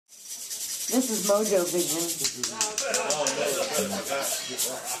This is MoeJoeVision.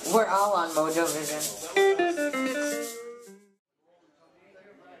 We're all on MoeJoeVision.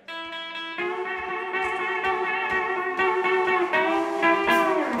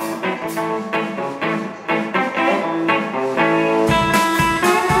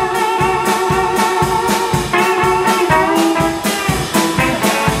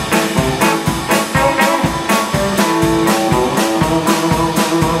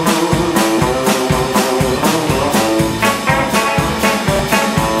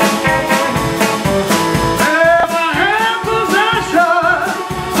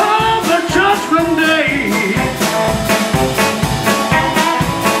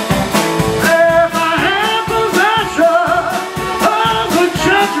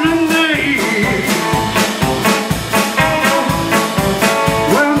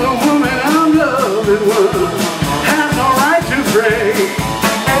 Has no right to pray.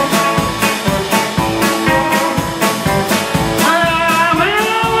 I went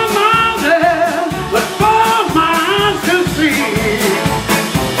over mountains, but far my eyes could see.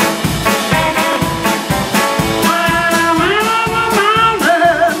 I went over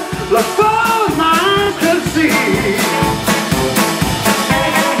mountains, but far my eyes could see.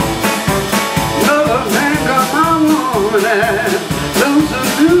 Another man got my woman and some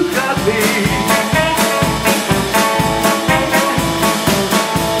seduce got me.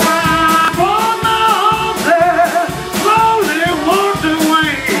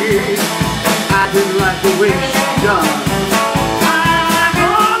 The way she done. I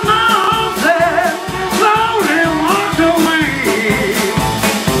brought my arms there, slowly walked away.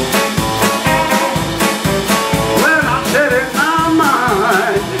 Well, I said in my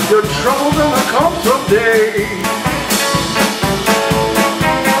mind, your trouble gonna come someday.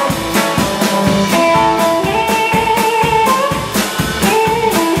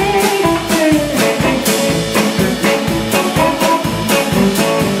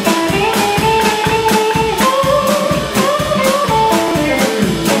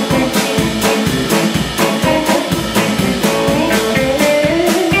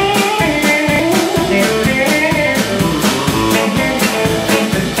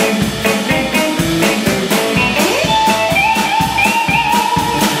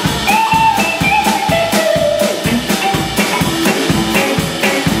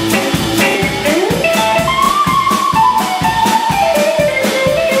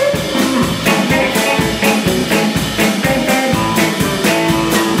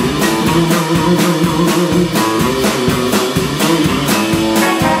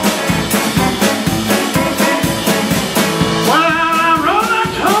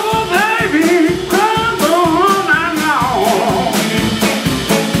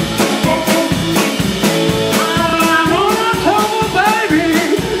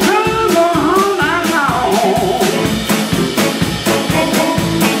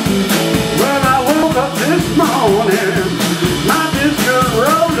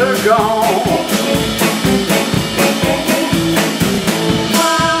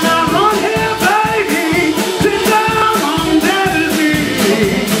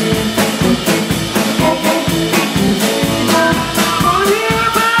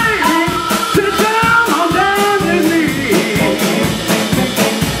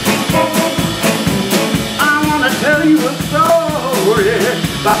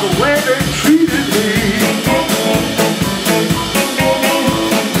 About the way